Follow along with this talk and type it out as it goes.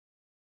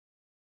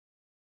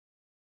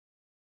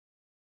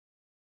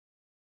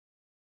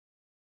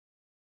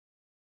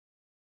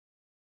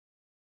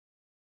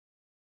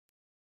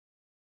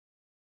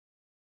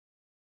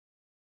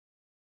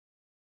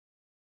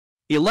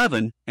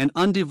11. An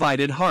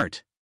Undivided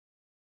Heart.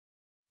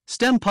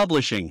 STEM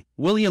Publishing,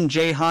 William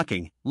J.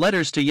 Hocking,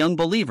 Letters to Young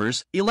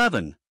Believers,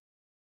 11.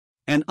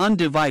 An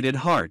Undivided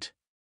Heart.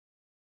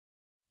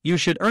 You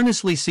should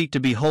earnestly seek to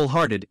be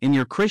wholehearted in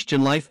your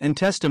Christian life and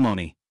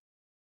testimony.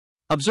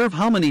 Observe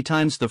how many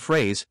times the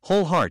phrase,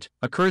 whole heart,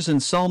 occurs in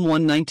Psalm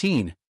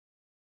 119.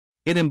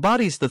 It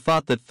embodies the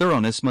thought that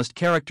thoroughness must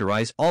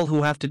characterize all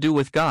who have to do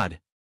with God.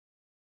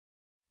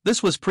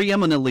 This was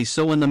preeminently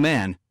so in the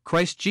man,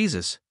 Christ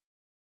Jesus.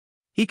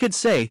 He could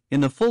say, in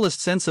the fullest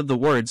sense of the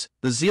words,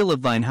 "The zeal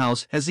of thine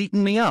house has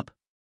eaten me up."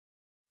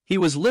 He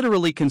was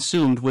literally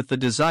consumed with the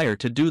desire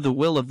to do the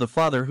will of the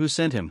Father who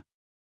sent him.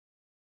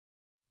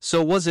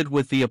 So was it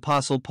with the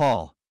Apostle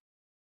Paul.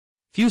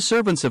 Few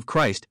servants of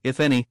Christ, if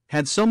any,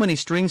 had so many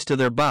strings to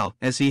their bow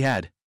as he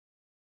had.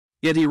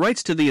 Yet he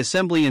writes to the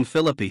assembly in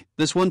Philippi,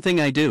 "This one thing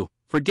I do,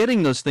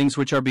 forgetting those things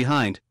which are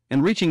behind,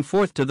 and reaching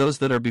forth to those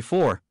that are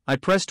before, I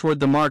press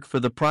toward the mark for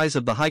the prize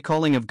of the high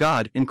calling of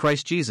God in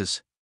Christ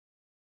Jesus."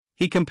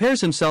 He compares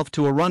himself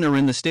to a runner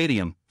in the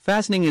stadium,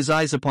 fastening his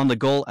eyes upon the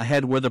goal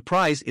ahead where the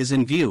prize is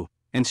in view,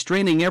 and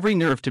straining every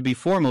nerve to be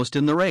foremost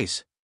in the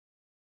race.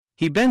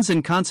 He bends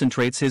and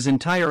concentrates his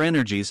entire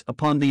energies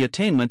upon the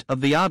attainment of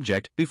the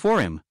object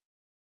before him.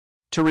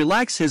 To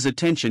relax his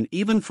attention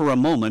even for a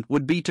moment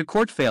would be to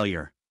court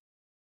failure.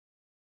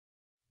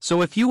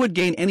 So if you would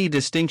gain any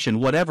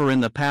distinction whatever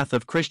in the path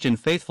of Christian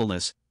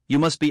faithfulness, you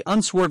must be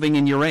unswerving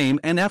in your aim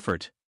and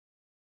effort.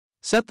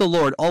 Set the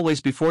Lord always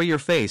before your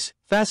face,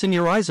 fasten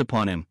your eyes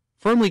upon him,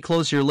 firmly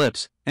close your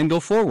lips, and go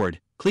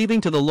forward,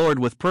 cleaving to the Lord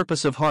with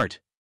purpose of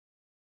heart.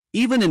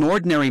 Even in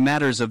ordinary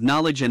matters of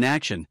knowledge and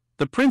action,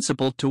 the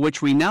principle to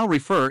which we now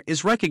refer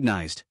is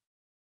recognized.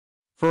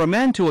 For a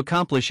man to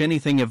accomplish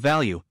anything of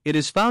value, it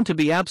is found to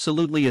be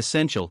absolutely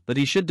essential that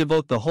he should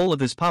devote the whole of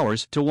his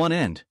powers to one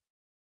end.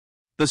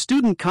 The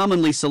student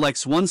commonly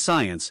selects one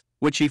science,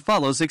 which he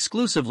follows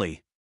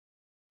exclusively.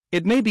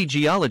 It may be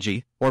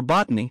geology, or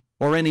botany,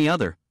 or any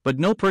other, but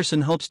no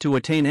person hopes to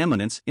attain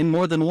eminence in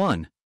more than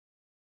one.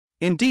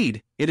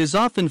 Indeed, it is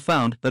often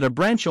found that a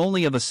branch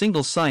only of a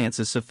single science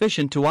is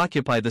sufficient to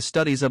occupy the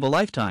studies of a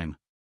lifetime.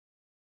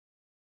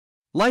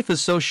 Life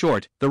is so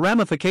short, the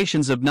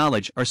ramifications of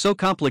knowledge are so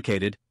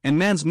complicated, and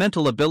man's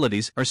mental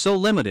abilities are so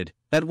limited,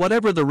 that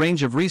whatever the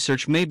range of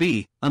research may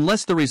be,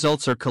 unless the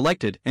results are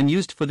collected and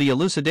used for the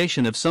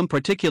elucidation of some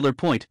particular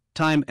point,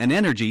 time and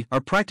energy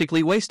are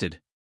practically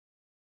wasted.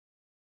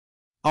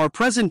 Our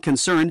present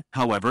concern,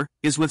 however,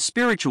 is with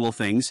spiritual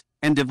things,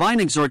 and divine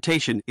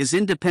exhortation is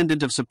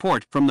independent of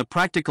support from the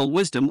practical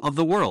wisdom of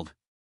the world.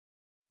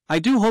 I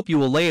do hope you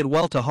will lay it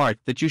well to heart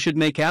that you should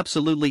make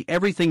absolutely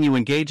everything you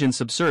engage in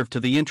subserve to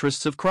the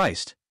interests of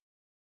Christ.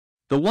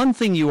 The one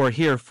thing you are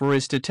here for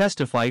is to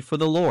testify for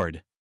the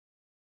Lord.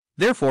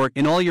 Therefore,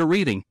 in all your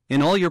reading,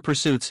 in all your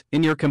pursuits,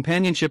 in your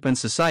companionship and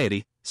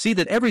society, see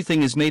that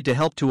everything is made to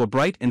help to a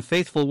bright and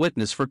faithful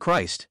witness for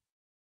Christ.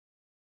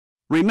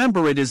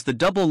 Remember, it is the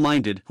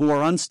double-minded who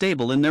are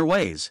unstable in their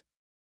ways.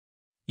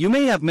 You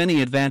may have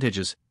many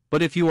advantages,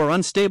 but if you are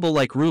unstable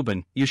like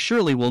Reuben, you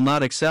surely will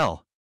not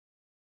excel.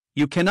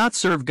 You cannot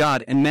serve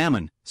God and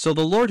mammon, so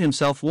the Lord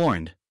himself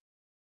warned.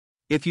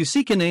 If you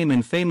seek a name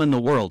and fame in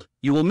the world,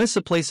 you will miss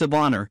a place of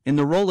honor in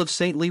the roll of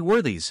saintly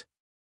worthies.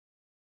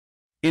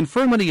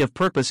 Infirmity of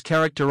purpose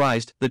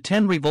characterized the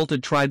 10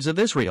 revolted tribes of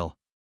Israel.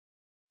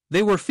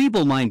 They were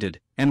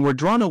feeble-minded, and were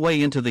drawn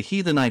away into the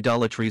heathen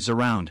idolatries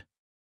around.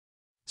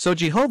 So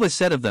Jehovah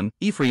said of them,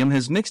 Ephraim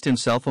has mixed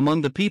himself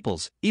among the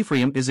peoples,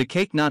 Ephraim is a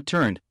cake not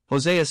turned,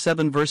 Hosea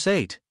 7 verse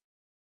 8.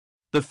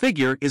 The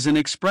figure is an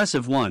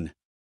expressive one.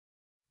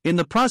 In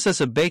the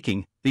process of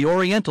baking, the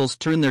Orientals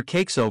turn their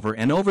cakes over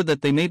and over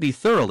that they may be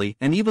thoroughly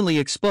and evenly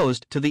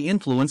exposed to the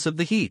influence of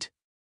the heat.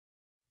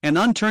 An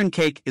unturned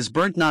cake is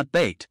burnt not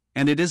baked,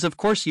 and it is of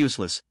course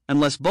useless,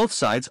 unless both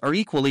sides are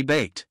equally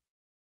baked.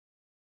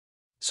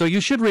 So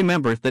you should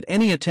remember that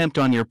any attempt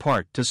on your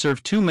part to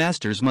serve two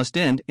masters must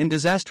end in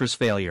disastrous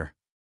failure.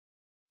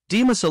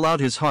 Demas allowed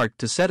his heart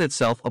to set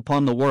itself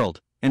upon the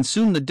world, and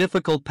soon the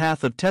difficult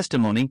path of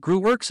testimony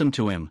grew irksome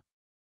to him.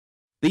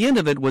 The end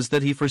of it was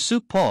that he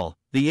forsook Paul,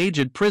 the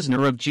aged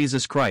prisoner of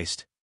Jesus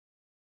Christ.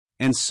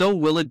 And so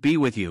will it be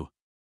with you.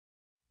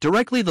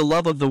 Directly the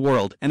love of the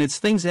world and its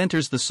things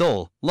enters the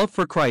soul, love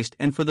for Christ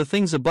and for the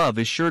things above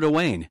is sure to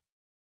wane.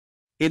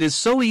 It is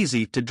so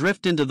easy to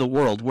drift into the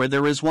world where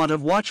there is want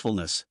of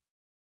watchfulness.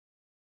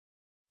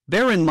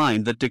 Bear in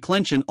mind that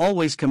declension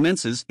always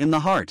commences in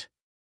the heart.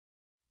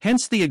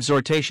 Hence the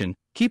exhortation,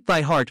 keep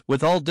thy heart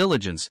with all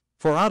diligence,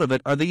 for out of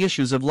it are the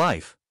issues of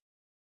life.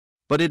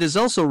 But it is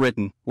also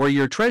written, where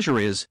your treasure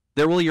is,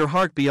 there will your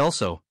heart be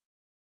also.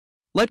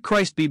 Let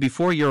Christ be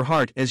before your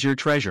heart as your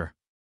treasure.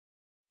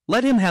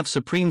 Let him have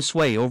supreme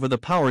sway over the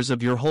powers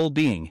of your whole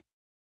being.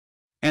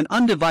 An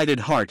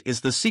undivided heart is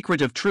the secret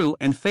of true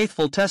and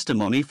faithful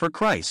testimony for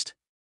Christ.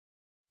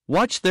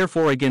 Watch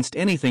therefore against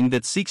anything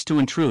that seeks to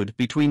intrude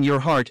between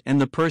your heart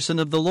and the person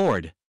of the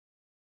Lord.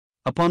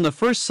 Upon the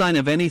first sign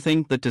of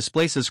anything that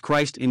displaces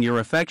Christ in your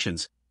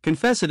affections,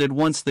 confess it at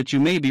once that you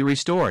may be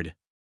restored.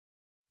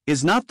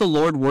 Is not the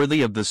Lord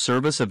worthy of the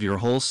service of your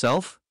whole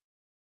self?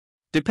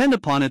 Depend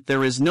upon it,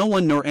 there is no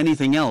one nor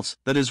anything else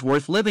that is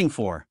worth living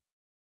for.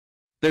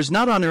 There's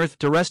not on earth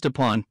to rest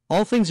upon,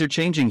 all things are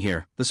changing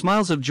here, the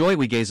smiles of joy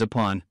we gaze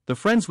upon, the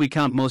friends we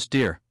count most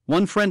dear,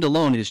 one friend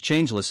alone is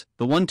changeless,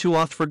 the one too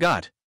oft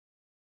forgot,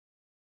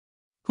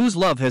 whose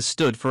love has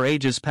stood for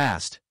ages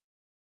past.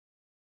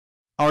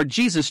 Our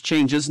Jesus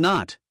changes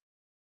not.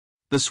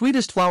 The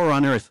sweetest flower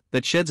on earth,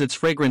 that sheds its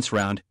fragrance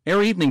round,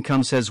 ere evening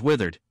comes has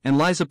withered, and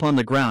lies upon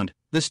the ground.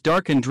 This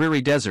dark and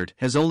dreary desert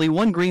has only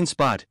one green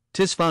spot,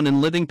 'tis found in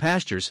living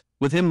pastures,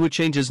 with him who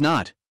changes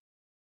not.